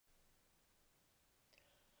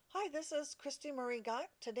Hi, this is Christy Marie Gott.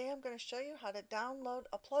 Today I'm going to show you how to download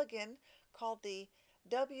a plugin called the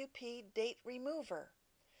WP Date Remover.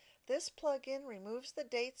 This plugin removes the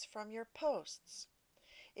dates from your posts.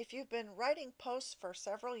 If you've been writing posts for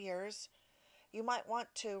several years, you might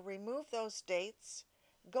want to remove those dates,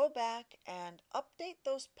 go back and update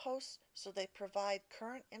those posts so they provide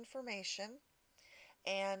current information.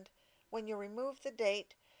 And when you remove the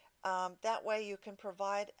date, that way you can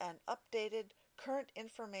provide an updated current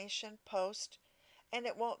information post and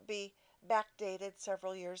it won't be backdated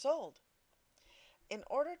several years old. In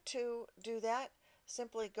order to do that,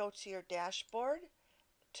 simply go to your dashboard,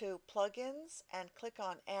 to Plugins, and click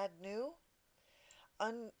on Add New.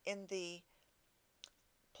 In the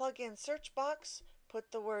plugin search box,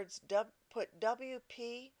 put the words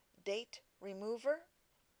WP Date Remover,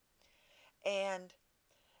 and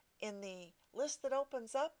in the list that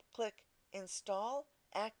opens up, click Install,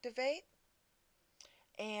 Activate,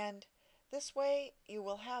 and this way you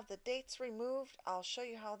will have the dates removed. I'll show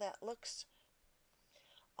you how that looks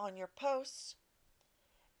on your posts.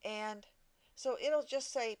 And so it'll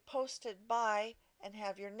just say posted by and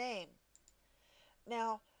have your name.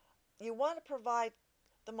 Now, you want to provide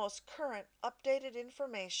the most current updated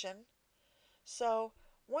information. So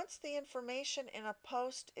once the information in a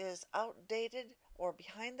post is outdated or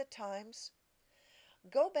behind the times,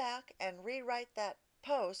 go back and rewrite that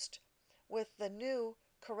post with the new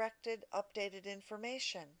corrected, updated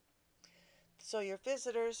information. So your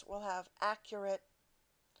visitors will have accurate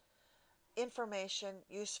information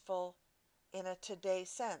useful in a today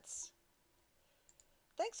sense.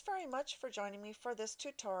 Thanks very much for joining me for this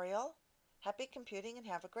tutorial. Happy computing and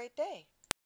have a great day.